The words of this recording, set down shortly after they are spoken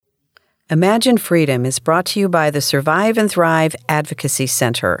Imagine Freedom is brought to you by the Survive and Thrive Advocacy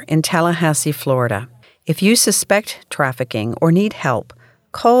Center in Tallahassee, Florida. If you suspect trafficking or need help,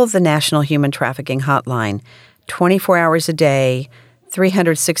 call the National Human Trafficking Hotline 24 hours a day,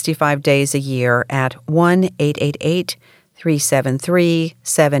 365 days a year at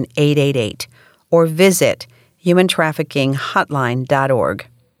 1-888-373-7888 or visit humantraffickinghotline.org.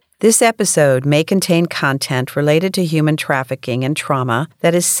 This episode may contain content related to human trafficking and trauma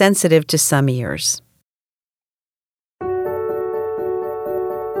that is sensitive to some ears.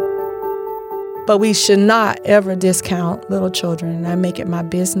 But we should not ever discount little children. And I make it my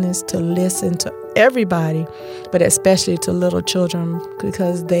business to listen to everybody, but especially to little children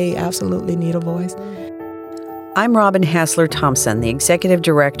because they absolutely need a voice. I'm Robin Hassler-Thompson, the Executive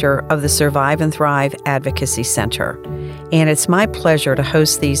Director of the Survive and Thrive Advocacy Center, and it's my pleasure to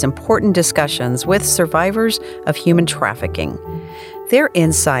host these important discussions with survivors of human trafficking. Their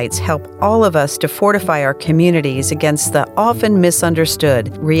insights help all of us to fortify our communities against the often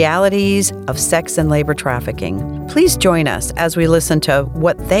misunderstood realities of sex and labor trafficking. Please join us as we listen to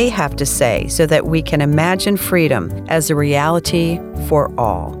what they have to say so that we can imagine freedom as a reality for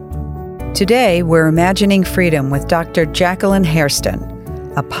all. Today, we're imagining freedom with Dr. Jacquelynn Hairston,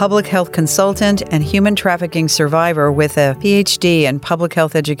 a public health consultant and human trafficking survivor with a PhD in public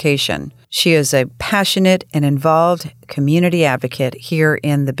health education. She is a passionate and involved community advocate here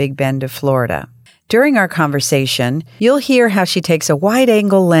in the Big Bend of Florida. During our conversation, you'll hear how she takes a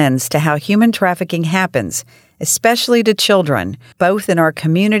wide-angle lens to how human trafficking happens, especially to children, both in our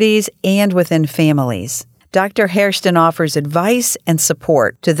communities and within families. Dr. Hairston offers advice and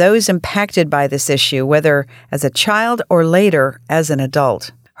support to those impacted by this issue, whether as a child or later as an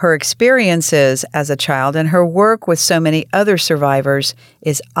adult. Her experiences as a child and her work with so many other survivors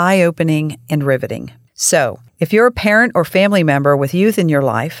is eye-opening and riveting. So, if you're a parent or family member with youth in your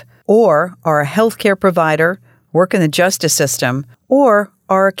life, or are a healthcare provider, work in the justice system, or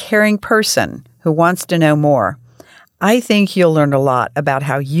are a caring person who wants to know more, I think you'll learn a lot about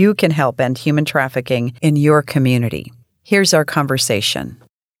how you can help end human trafficking in your community. Here's our conversation.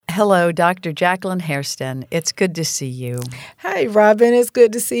 Hello, Dr. Jacquelynn Hairston. It's good to see you. Hi, Robin. It's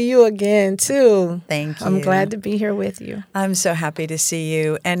good to see you again, too. Thank you. I'm glad to be here with you. I'm so happy to see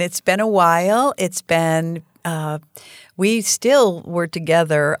you. And it's been a while. It's been, we still were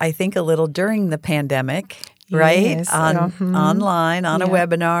together, I think, a little during the pandemic. Right? Yes. Online, on a Yeah.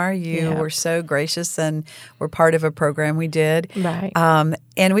 webinar. You were so gracious and were part of a program we did. Right.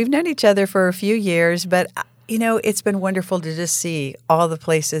 And we've known each other for a few years, but, it's been wonderful to just see all the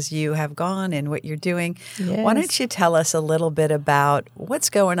places you have gone and what you're doing. Yes. Why don't you tell us a little bit about what's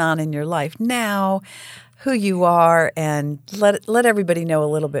going on in your life now, who you are, and let everybody know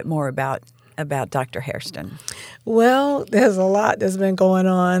a little bit more about Dr. Hairston. Well, there's a lot that's been going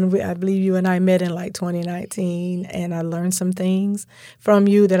on. I believe you and I met in 2019, and I learned some things from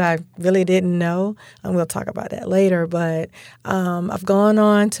you that I really didn't know, and we'll talk about that later. But I've gone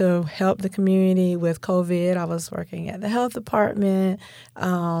on to help the community with COVID. I was working at the health department.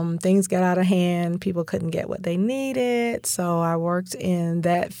 Things got out of hand. People couldn't get what they needed, so I worked in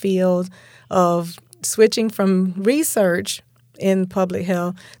that field of switching from research in public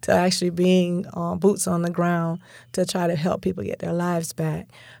health to actually being boots on the ground to try to help people get their lives back.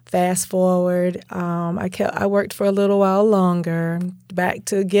 Fast forward, I worked for a little while longer, back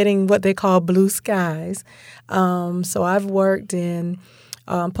to getting what they call blue skies. So I've worked in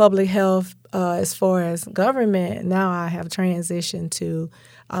public health as far as government. Now I have transitioned to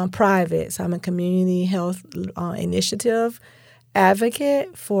private. So I'm a community health initiative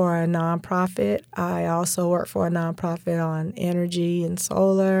advocate for a nonprofit. I also work for a nonprofit on energy and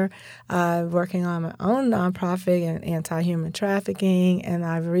solar. I'm working on my own nonprofit in anti-human trafficking, and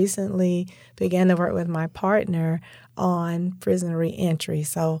I've recently began to work with my partner on prison reentry.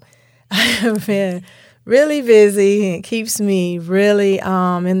 So I have been really busy, and it keeps me really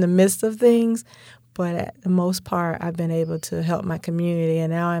in the midst of things. But at the most part, I've been able to help my community,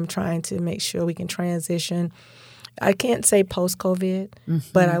 and now I'm trying to make sure we can transition. I can't say post-COVID,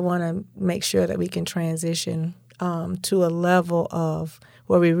 but I want to make sure that we can transition to a level of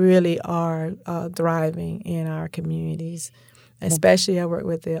where we really are thriving in our communities. Especially, I work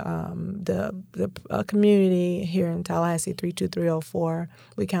with the community here in Tallahassee, 32304.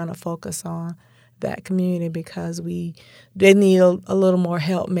 We kind of focus on that community because they need a little more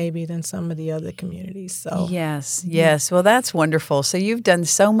help maybe than some of the other communities. So Yes. Well, that's wonderful. So you've done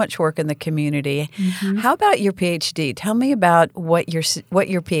so much work in the community. How about your PhD? Tell me about what your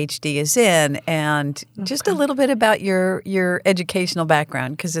PhD is in, and just a little bit about your educational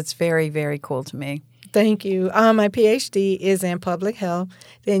background, because it's very, very cool to me. Thank you. My PhD is in public health.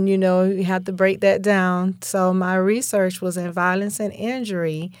 Then, you have to break that down. So my research was in violence and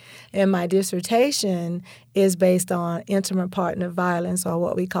injury, and my dissertation is based on intimate partner violence, or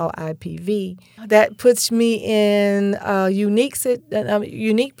what we call IPV. That puts me in a unique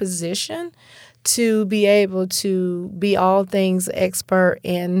position to be able to be all things expert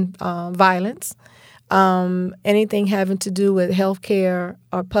in violence. Anything having to do with healthcare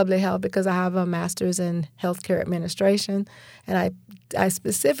or public health, because I have a master's in healthcare administration, and I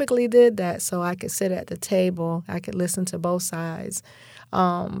specifically did that so I could sit at the table, I could listen to both sides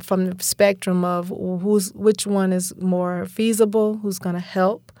from the spectrum of which one is more feasible, who's going to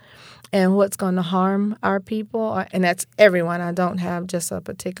help, and what's going to harm our people. And that's everyone. I don't have just a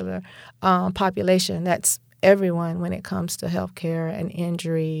particular population. That's everyone when it comes to healthcare and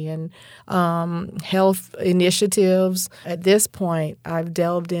injury and health initiatives. At this point, I've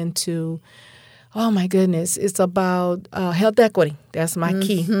delved into, oh my goodness, it's about health equity. That's my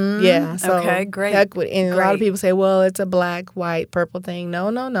key. Yeah. So okay, great. Equity. And great. A lot of people say, well, it's a black, white, purple thing.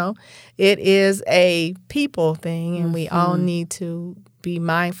 No. It is a people thing, and we all need to be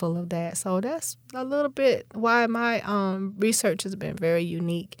mindful of that. So that's a little bit why my research has been very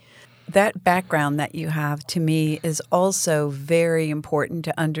unique. That background that you have, to me, is also very important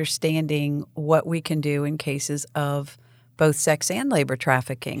to understanding what we can do in cases of both sex and labor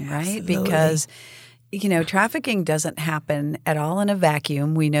trafficking, right? Absolutely. Because, trafficking doesn't happen at all in a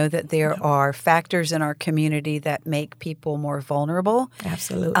vacuum. We know that there are factors in our community that make people more vulnerable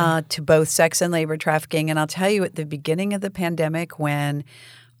Absolutely. To both sex and labor trafficking. And I'll tell you, at the beginning of the pandemic, when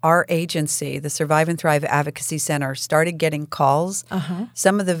our agency, the Survive and Thrive Advocacy Center, started getting calls.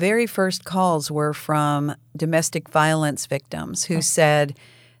 Some of the very first calls were from domestic violence victims who said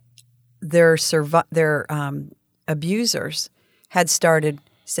their abusers had started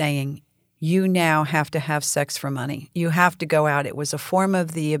saying, you now have to have sex for money. You have to go out. It was a form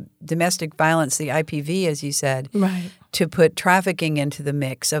of the domestic violence, the IPV, as you said, right, to put trafficking into the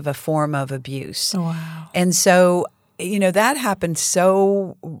mix of a form of abuse. Oh, wow. And so that happened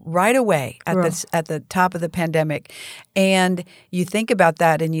so right away at the top of the pandemic. And you think about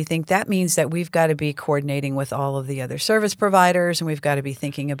that and you think that means that we've got to be coordinating with all of the other service providers, and we've got to be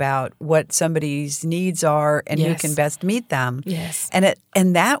thinking about what somebody's needs are and who can best meet them. Yes.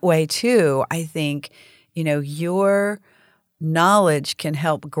 And that way, too, I think, your knowledge can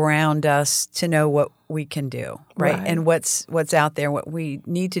help ground us to know what we can do, right? And what's out there, what we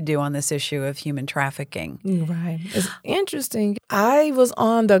need to do on this issue of human trafficking. Right. It's interesting. I was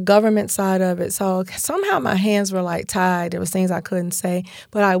on the government side of it, so somehow my hands were like tied. There was things I couldn't say,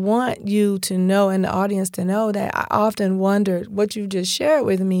 but I want you to know, and the audience to know, that I often wondered what you just shared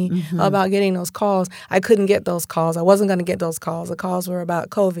with me about getting those calls. I couldn't get those calls. I wasn't going to get those calls. The calls were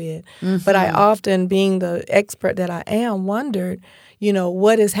about COVID. But I often, being the expert that I am, wondered,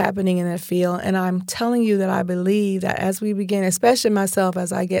 what is happening in that field. And I'm telling you that I believe that as we begin, especially myself,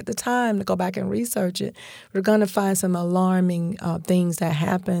 as I get the time to go back and research it, we're going to find some alarming things that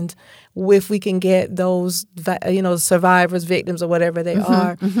happened if we can get those, survivors, victims, or whatever they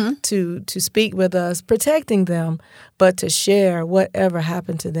are, to speak with us, protecting them, but to share whatever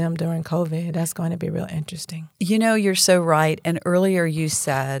happened to them during COVID. That's going to be real interesting. You're so right. And earlier you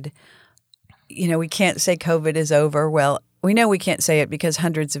said, we can't say COVID is over. Well, we know we can't say it because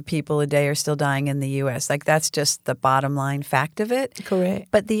hundreds of people a day are still dying in the U.S. Like, that's just the bottom line fact of it. Correct.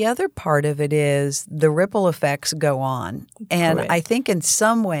 But the other part of it is the ripple effects go on. And Correct. I think in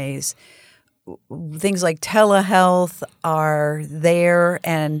some ways, things like telehealth are there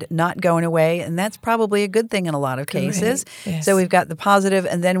and not going away. And that's probably a good thing in a lot of cases. Yes. So we've got the positive,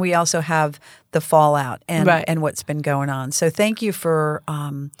 and then we also have the fallout and what's been going on. So thank you for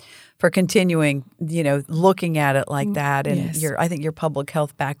continuing, looking at it like that. And I think your public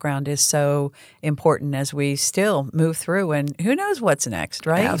health background is so important as we still move through. And who knows what's next,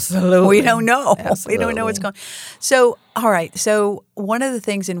 right? Absolutely. We don't know. Absolutely. We don't know what's going on. So, all right. So one of the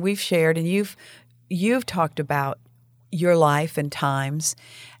things, and we've shared, and you've talked about your life and times.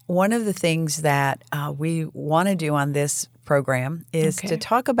 One of the things that we want to do on this program is to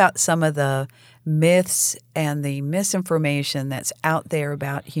talk about some of the myths and the misinformation that's out there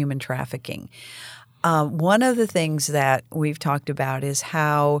about human trafficking. One of the things that we've talked about is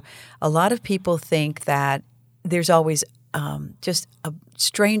how a lot of people think that there's always just a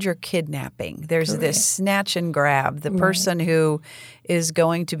stranger kidnapping. There's this snatch and grab. The person who is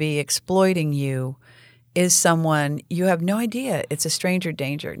going to be exploiting you is someone you have no idea. It's a stranger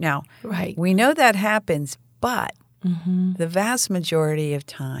danger. Now, we know that happens, but the vast majority of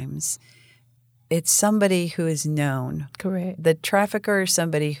times, it's somebody who is known. Correct. The trafficker is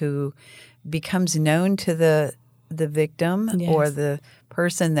somebody who becomes known to the victim or the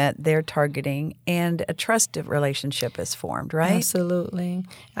person that they're targeting, and a trusted relationship is formed, right? Absolutely.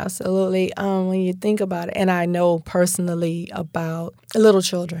 Absolutely. When you think about it, and I know personally about little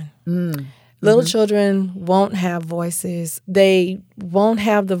children. Little children won't have voices. They won't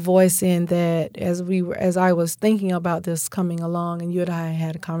have the voice in that, as I was thinking about this coming along, and you and I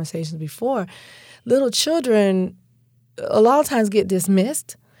had conversations before, little children a lot of times get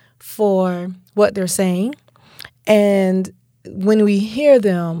dismissed for what they're saying. And when we hear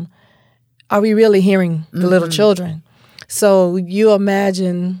them, are we really hearing the little children? So you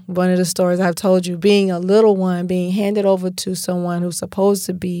imagine one of the stories I've told you, being a little one, being handed over to someone who's supposed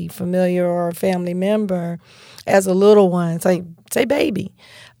to be familiar or a family member as a little one, say baby.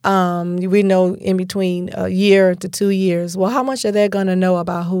 We know in between a year to 2 years. Well, how much are they going to know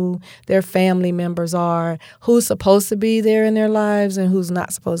about who their family members are, who's supposed to be there in their lives and who's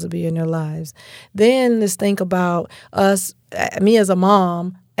not supposed to be in their lives? Then let's think about us, me as a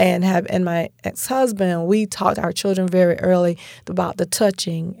mom, and my ex-husband. We taught our children very early about the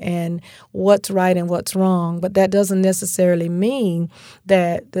touching and what's right and what's wrong. But that doesn't necessarily mean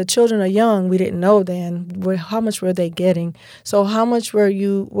that the children are young. We didn't know then. How much were they getting? So how much were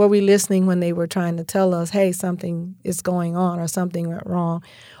we listening when they were trying to tell us, hey, something is going on or something went wrong?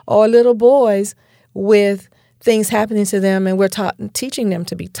 Or little boys with things happening to them, and we're teaching them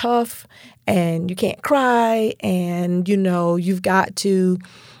to be tough, and you can't cry, and you've got to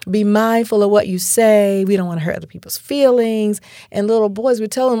be mindful of what you say. We don't want to hurt other people's feelings. And little boys, we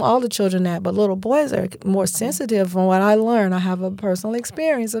tell them, all the children that, but little boys are more sensitive from what I learned. I have a personal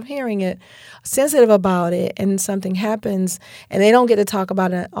experience of hearing it, sensitive about it, and something happens, and they don't get to talk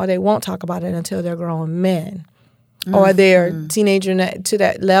about it, or they won't talk about it until they're grown men. Or they're teenager to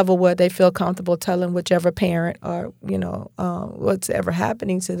that level where they feel comfortable telling whichever parent or, what's ever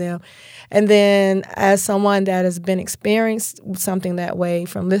happening to them. And then as someone that has been experienced something that way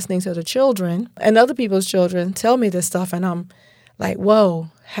from listening to the children and other people's children tell me this stuff, and I'm like, whoa,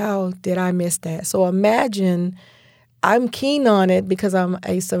 how did I miss that? So imagine I'm keen on it because I'm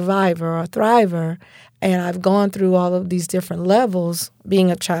a survivor or a thriver, and I've gone through all of these different levels being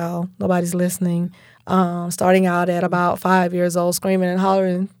a child. Nobody's listening. Starting out at about 5 years old, screaming and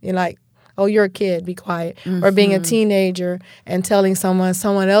hollering, you're like, oh, you're a kid, be quiet. Or being a teenager and telling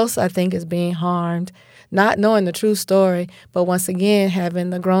someone else, I think, is being harmed, not knowing the true story, but once again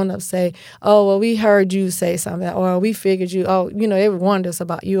having the grown-ups say, oh, well, we heard you say something, or we figured you, they warned us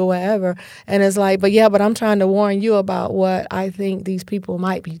about you or whatever. And it's like, but I'm trying to warn you about what I think these people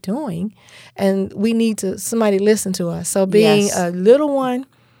might be doing, and we need somebody listen to us. So being a little one,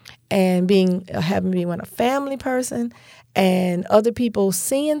 and having been a family person, and other people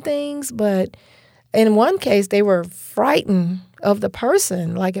seeing things, but in one case they were frightened of the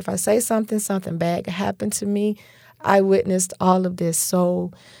person. Like if I say something bad happened to me, I witnessed all of this.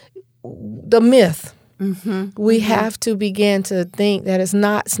 So the myth. We have to begin to think that it's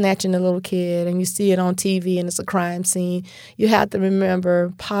not snatching a little kid and you see it on TV and it's a crime scene. You have to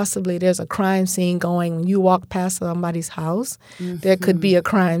remember possibly there's a crime scene going when you walk past somebody's house. There could be a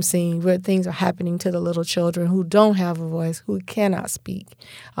crime scene where things are happening to the little children who don't have a voice, who cannot speak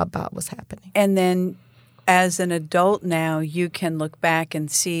about what's happening. And then as an adult now, you can look back and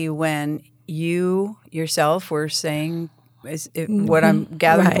see when you yourself were saying, what I'm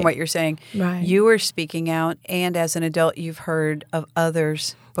gathering from what you're saying, you were speaking out, and as an adult, you've heard of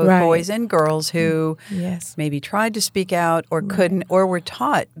others, both boys and girls, who maybe tried to speak out or couldn't, or were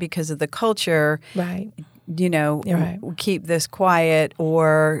taught because of the culture, keep this quiet,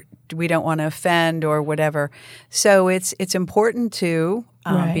 or we don't want to offend, or whatever. So it's important to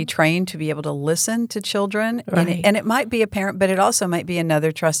be trained to be able to listen to children, and it might be a parent, but it also might be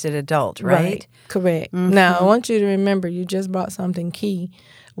another trusted adult, right? Correct. Now, I want you to remember, you just brought something key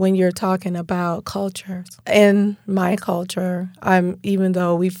when you're talking about cultures. In my culture, even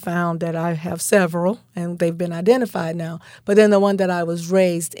though we found that I have several, and they've been identified now, but then the one that I was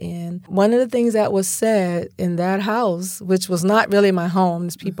raised in, one of the things that was said in that house, which was not really my home,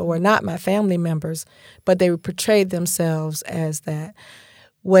 these people were not my family members, but they portrayed themselves as that.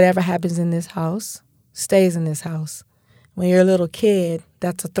 Whatever happens in this house stays in this house. When you're a little kid,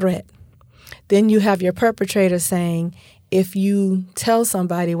 that's a threat. Then you have your perpetrator saying, if you tell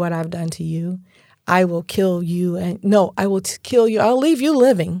somebody what I've done to you, I will kill you. I will kill you. I'll leave you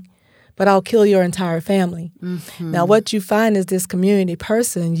living, but I'll kill your entire family. Now, what you find is this community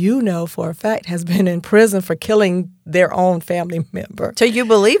person, for a fact, has been in prison for killing their own family member. So you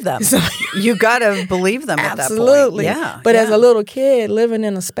believe them. So, you got to believe them at that point. Absolutely. Yeah. But as a little kid living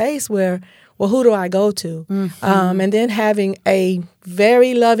in a space where well, who do I go to? And then having a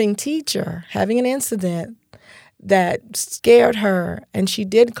very loving teacher, having an incident that scared her, and she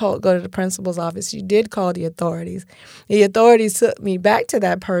did go to the principal's office. She did call the authorities. The authorities took me back to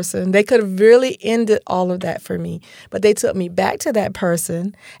that person. They could have really ended all of that for me, but they took me back to that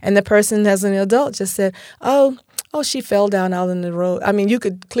person, and the person, as an adult, just said, oh, she fell down out in the road. I mean, you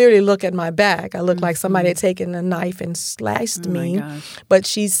could clearly look at my back. I looked like somebody had taken a knife and slashed me. But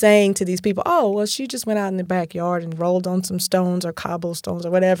she's saying to these people, oh, well, she just went out in the backyard and rolled on some stones or cobblestones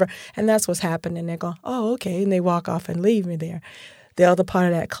or whatever, and that's what's happening. They're going, oh, okay, and they walk off and leave me there. The other part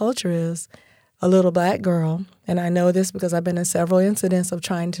of that culture is a little black girl, and I know this because I've been in several incidents of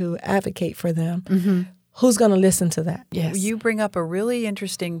trying to advocate for them. Who's going to listen to that? Yes. You bring up a really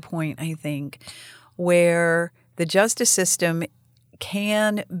interesting point, I think, where the justice system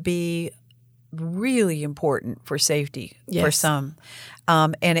can be really important for safety for some.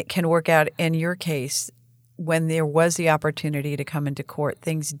 And it can work out in your case. When there was the opportunity to come into court,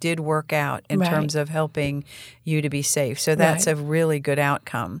 things did work out in terms of helping you to be safe. So that's a really good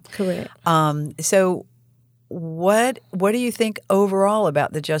outcome. Correct. So what do you think overall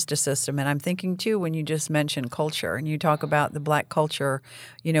about the justice system? And I'm thinking, too, when you just mentioned culture and you talk about the black culture,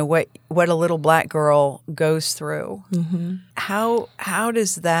 you know, what a little black girl goes through. How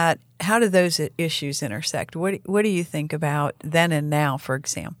do those issues intersect? What do you think about then and now, for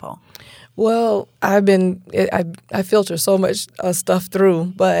example? Well, I filter so much stuff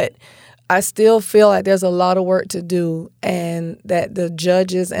through, but I still feel like there's a lot of work to do, and that the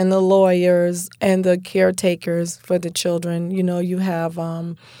judges and the lawyers and the caretakers for the children, you know, you have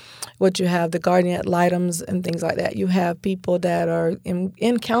the guardian ad litems and things like that. You have people that are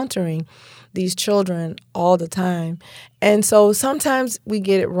encountering these children all the time. And so sometimes we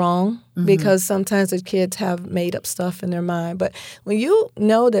get it wrong because sometimes the kids have made up stuff in their mind. But when you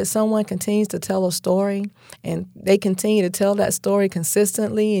know that someone continues to tell a story and they continue to tell that story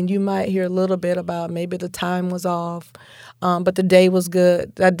consistently, and you might hear a little bit about maybe the time was off, but the day was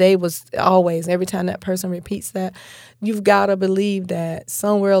good. That day was always, every time that person repeats that, you've got to believe that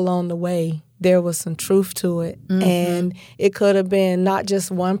somewhere along the way there was some truth to it. And it could have been not just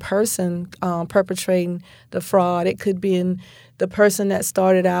one person perpetrating the fraud. It could be the person that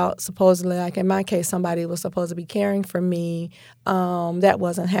started out supposedly, like in my case, somebody was supposed to be caring for me. That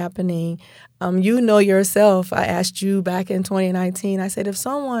wasn't happening. You know yourself, I asked you back in 2019, I said, if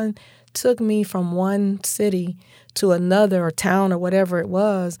someone took me from one city to another or town or whatever it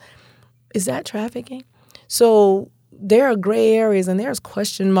was, is that trafficking? So there are gray areas and there's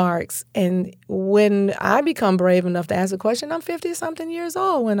question marks. And when I become brave enough to ask a question, I'm 50-something years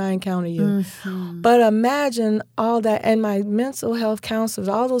old when I encounter you. But imagine all that, and my mental health counselors,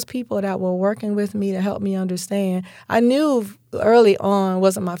 all those people that were working with me to help me understand. I knew early on it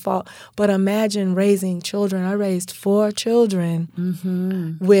wasn't my fault, but imagine raising children. I raised 4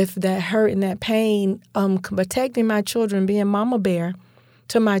 children with that hurt and that pain, protecting my children, being mama bear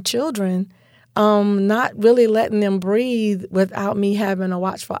to my children. Not really letting them breathe without me having a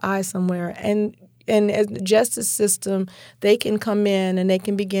watchful eye somewhere. And as the justice system, they can come in and they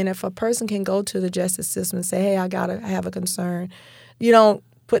can begin. If a person can go to the justice system and say, hey, I have a concern. You don't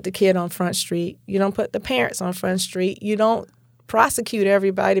put the kid on Front Street. You don't put the parents on Front Street. You don't prosecute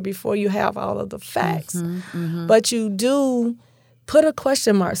everybody before you have all of the facts. But you do put a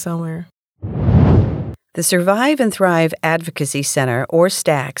question mark somewhere. The Survive and Thrive Advocacy Center, or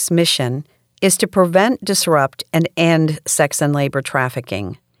STAC's, mission is to prevent, disrupt, and end sex and labor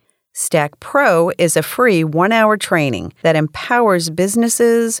trafficking. STAC Pro is a free 1-hour training that empowers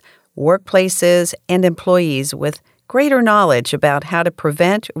businesses, workplaces, and employees with greater knowledge about how to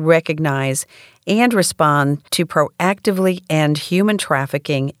prevent, recognize, and respond to proactively end human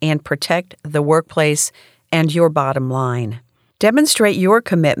trafficking and protect the workplace and your bottom line. Demonstrate your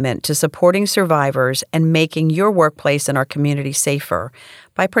commitment to supporting survivors and making your workplace and our community safer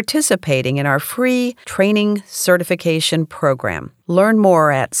by participating in our free training certification program. Learn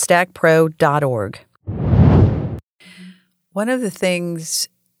more at stacpro.org. One of the things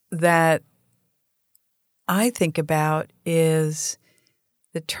that I think about is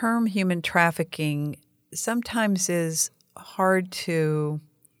the term human trafficking sometimes is hard to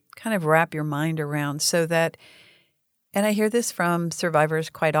kind of wrap your mind around, so that, and I hear this from survivors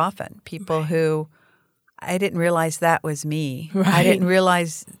quite often, people who, I didn't realize that was me. I didn't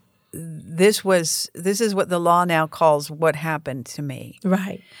realize this is what the law now calls what happened to me.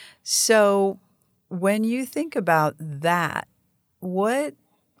 Right. So when you think about that, what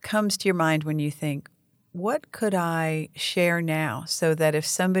comes to your mind when you think, what could I share now so that if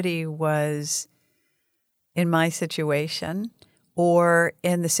somebody was in my situation, or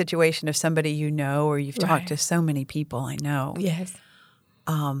in the situation of somebody you know, or you've Right. talked to so many people I know, Yes.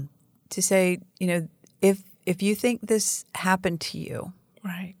 to say, if you think this happened to you,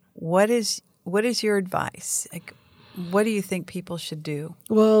 Right. what is your advice? Like, what do you think people should do?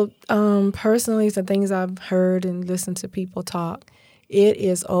 Well, personally, the things I've heard and listened to people talk, it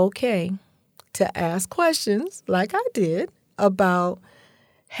is okay to ask questions like I did about,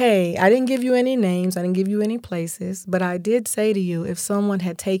 hey, I didn't give you any names, I didn't give you any places, but I did say to you, if someone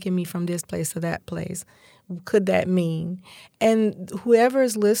had taken me from this place to that place, could that mean? And whoever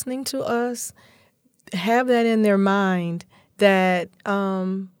is listening to us, have that in their mind that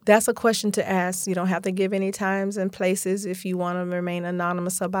that's a question to ask. You don't have to give any times and places if you want to remain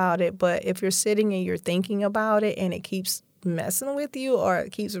anonymous about it. But if you're sitting and you're thinking about it and it keeps messing with you or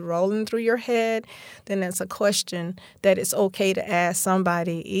it keeps rolling through your head, then that's a question that it's okay to ask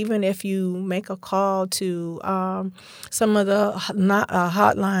somebody. Even if you make a call to some of the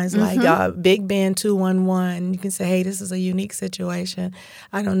hotlines like Big Ben 211, you can say, hey, this is a unique situation.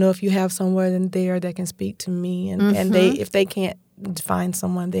 I don't know if you have someone in there that can speak to me. And if they can't find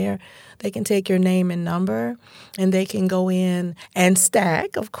someone there, they can take your name and number and they can go in and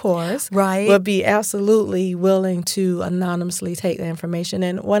stack, of course. Right. But be absolutely willing to anonymously take the information.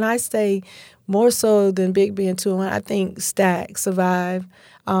 And when I say more so than Big Ben 211, I think Stack, Survive,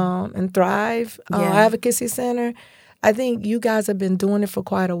 and Thrive Advocacy Center, I think you guys have been doing it for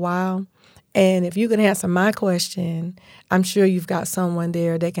quite a while. And if you can answer my question, I'm sure you've got someone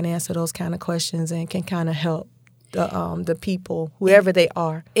there that can answer those kind of questions and can kind of help the people, whoever they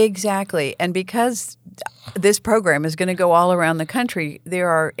are. Exactly. And because this program is going to go all around the country, there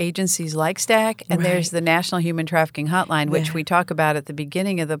are agencies like STAC, and there's the National Human Trafficking Hotline, which we talk about at the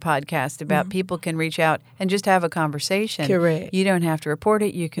beginning of the podcast about people can reach out and just have a conversation. Correct. You don't have to report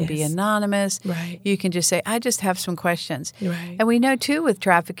it. You can be anonymous. Right. You can just say, I just have some questions. Right. And we know, too, with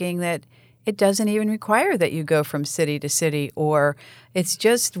trafficking that it doesn't even require that you go from city to city, or it's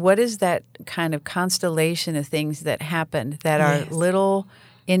just what is that kind of constellation of things that happen that are little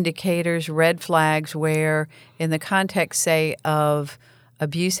indicators, red flags, where in the context, say, of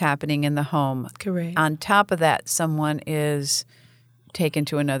abuse happening in the home, Correct. on top of that, someone is taken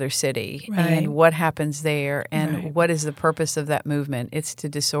to another city. Right. And what happens there, and what is the purpose of that movement? It's to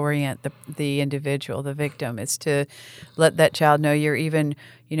disorient the individual, the victim. It's to let that child know you're even,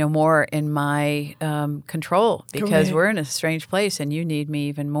 more in my control, because we're in a strange place and you need me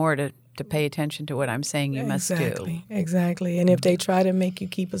even more to pay attention to what I'm saying you must do. Exactly. And if they try to make you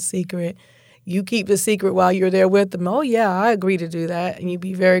keep a secret, you keep the secret while you're there with them. Oh, yeah, I agree to do that. And you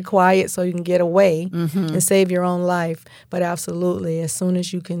be very quiet so you can get away and save your own life. But absolutely, as soon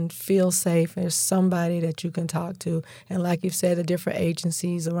as you can feel safe, there's somebody that you can talk to. And like you've said, the different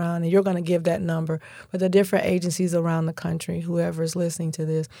agencies around, and you're going to give that number, but the different agencies around the country, whoever is listening to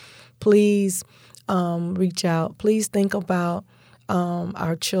this, please reach out. Please think about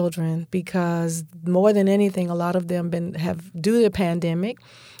our children, because more than anything, a lot of them have due to the pandemic,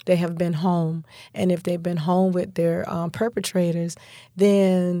 they have been home. And if they've been home with their perpetrators,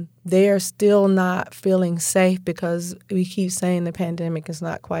 then they are still not feeling safe, because we keep saying the pandemic is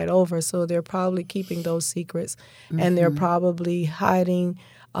not quite over. So they're probably keeping those secrets, and they're probably hiding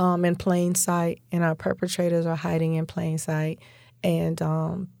in plain sight, and our perpetrators are hiding in plain sight.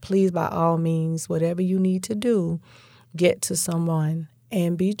 And please, by all means, whatever you need to do, get to someone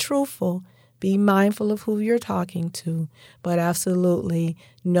and be truthful. Be mindful of who you're talking to, but absolutely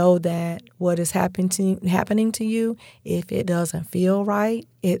know that what is happening to you, if it doesn't feel right,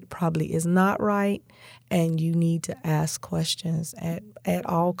 it probably is not right, and you need to ask questions. At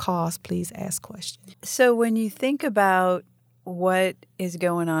all costs, please ask questions. So when you think about what is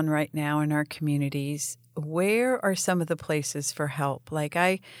going on right now in our communities, where are some of the places for help? Like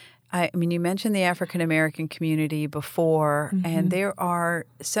I mean, you mentioned the African American community before, and there are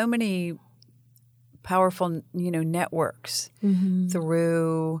so many powerful, networks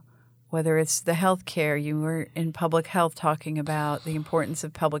through, whether it's the healthcare. You were in public health talking about the importance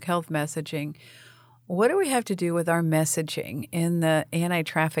of public health messaging. What do we have to do with our messaging in the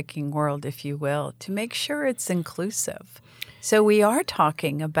anti-trafficking world, if you will, to make sure it's inclusive? So we are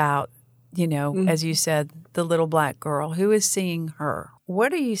talking about, as you said, the little black girl. Who is seeing her?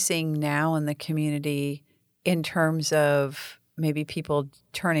 What are you seeing now in the community in terms of maybe people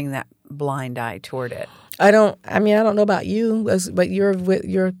turning that blind eye toward it? I don't know about you, but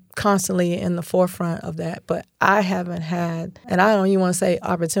you're constantly in the forefront of that. But I haven't had, and I don't even want to say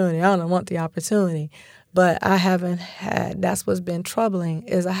opportunity. I don't want the opportunity, But I haven't had, that's what's been troubling,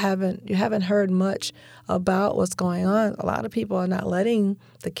 is you haven't heard much about what's going on. A lot of people are not letting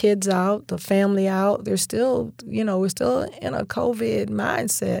the kids out, the family out. They're still, we're still in a COVID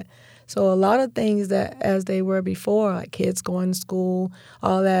mindset. So a lot of things that as they were before, like kids going to school,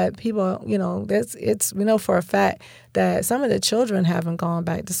 all that, people, we know for a fact that some of the children haven't gone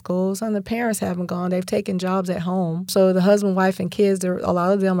back to school. Some of the parents haven't gone. They've taken jobs at home. So the husband, wife, and kids, a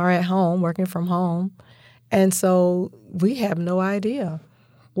lot of them are at home, working from home. And so we have no idea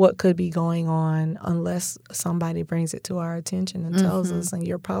what could be going on unless somebody brings it to our attention and tells us. And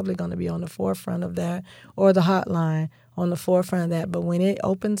you're probably going to be on the forefront of that, or the hotline on the forefront of that. But when it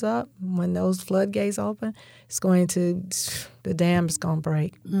opens up, when those floodgates open, the dam is going to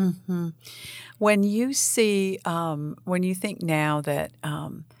break. Mm-hmm. When you see, when you think now that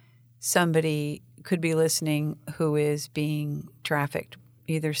somebody could be listening who is being trafficked,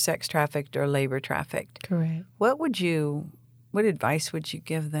 either sex trafficked or labor trafficked. Correct. What advice would you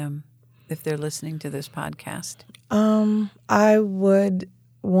give them if they're listening to this podcast? I would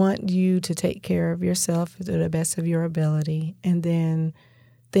want you to take care of yourself to the best of your ability, and then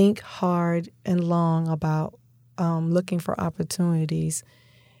think hard and long about looking for opportunities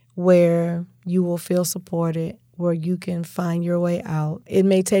where you will feel supported, where you can find your way out. It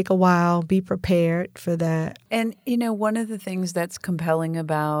may take a while. Be prepared for that. And, one of the things that's compelling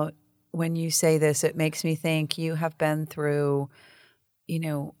about when you say this, it makes me think you have been through,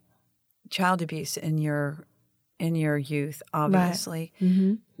 child abuse in your youth, obviously. Right.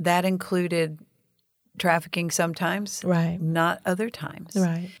 Mm-hmm. That included trafficking sometimes, right? Not other times.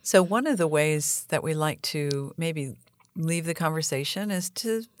 Right. So one of the ways that we like to maybe leave the conversation is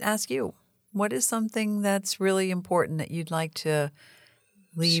to ask you, what is something that's really important that you'd like to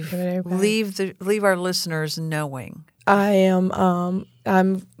leave our listeners knowing? I'm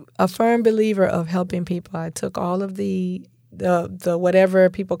a firm believer of helping people. I took all of the whatever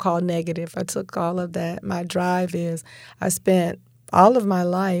people call negative. I took all of that. My drive is I spent all of my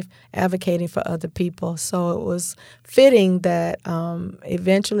life advocating for other people. So it was fitting that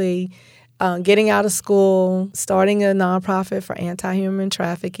eventually getting out of school, starting a nonprofit for anti-human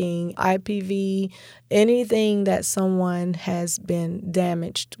trafficking, IPV, anything that someone has been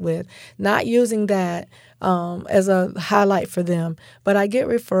damaged with, not using that as a highlight for them. But I get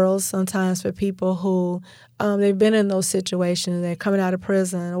referrals sometimes for people who they've been in those situations, they're coming out of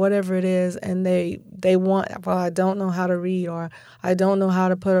prison or whatever it is, and they want, I don't know how to read, or I don't know how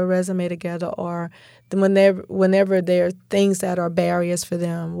to put a resume together, or whenever there are things that are barriers for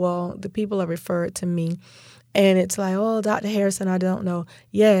them, well, the people are referred to me. And it's like, oh, Dr. Hairston, I don't know.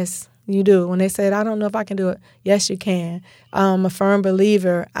 Yes, you do. When they say, I don't know if I can do it, yes, you can. I'm a firm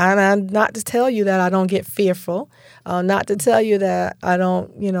believer. And not to tell you that I don't get fearful, not to tell you that I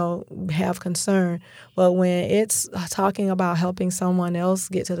don't, have concern. But when it's talking about helping someone else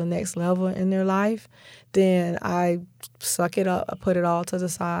get to the next level in their life, then I suck it up, I put it all to the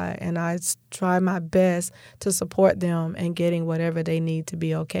side, and I try my best to support them in getting whatever they need to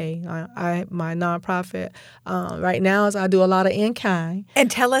be okay. My nonprofit right now is I do a lot of in-kind.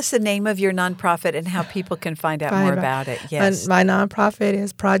 And tell us the name of your nonprofit and how people can find out more about it. Yes. My nonprofit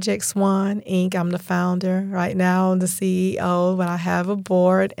is Project Swan, Inc. I'm the founder. Right now I'm the CEO, but I have a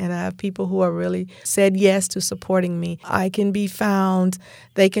board, and I have people who are really said yes to supporting me. I can be found.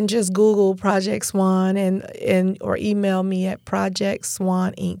 They can just Google Project Swan or email me at Project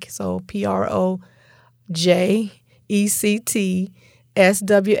Swan Inc. So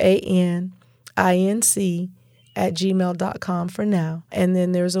PROJECTSWANINC@gmail.com for now. And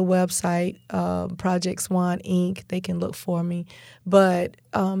then there's a website, Project Swan Inc. They can look for me. But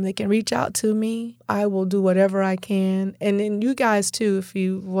they can reach out to me. I will do whatever I can. And then you guys, too, if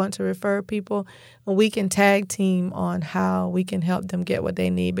you want to refer people, we can tag team on how we can help them get what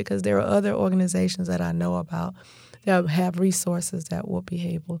they need, because there are other organizations that I know about that have resources that will be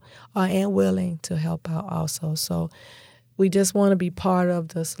able and willing to help out also. So we just want to be part of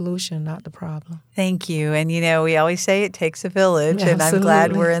the solution, not the problem. Thank you. And, we always say it takes a village, Absolutely. And I'm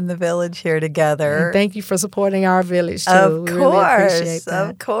glad we're in the village here together. And thank you for supporting our village, too. Of we course. Really appreciate that.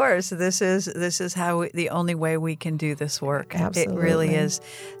 Of course. This is how the only way we can do this work. Absolutely. It really is.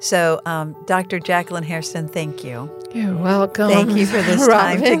 So, Dr. Jacquelynn Hairston, thank you. You're welcome. Thank you for this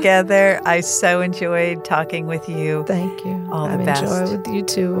time together. I so enjoyed talking with you. Thank you. All the best. I've enjoyed with you,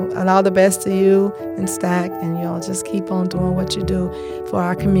 too. And all the best to you and Stack. And y'all just keep on doing what you do for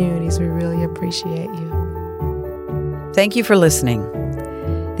our communities. We really appreciate you. Thank you for listening.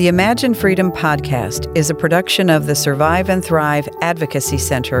 The Imagine Freedom podcast is a production of the Survive and Thrive Advocacy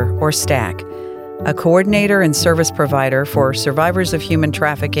Center, or STAC. a coordinator and service provider for survivors of human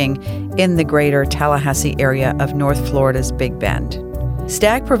trafficking in the greater Tallahassee area of North Florida's Big Bend.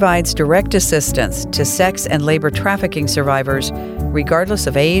 STAC provides direct assistance to sex and labor trafficking survivors regardless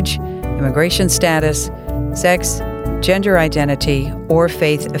of age, immigration status, sex, gender identity, or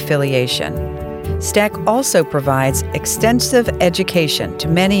faith affiliation. STAC also provides extensive education to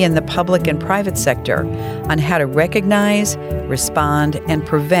many in the public and private sector on how to recognize, respond, and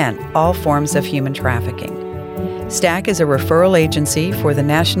prevent all forms of human trafficking. STAC is a referral agency for the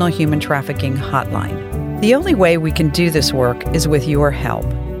National Human Trafficking Hotline. The only way we can do this work is with your help.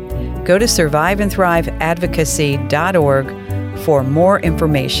 Go to surviveandthriveadvocacy.org for more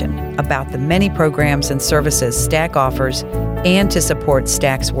information about the many programs and services STAC offers and to support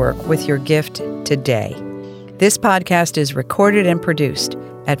STAC's work with your gift today. This podcast is recorded and produced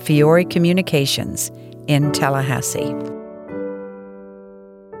at Fiore Communications in Tallahassee.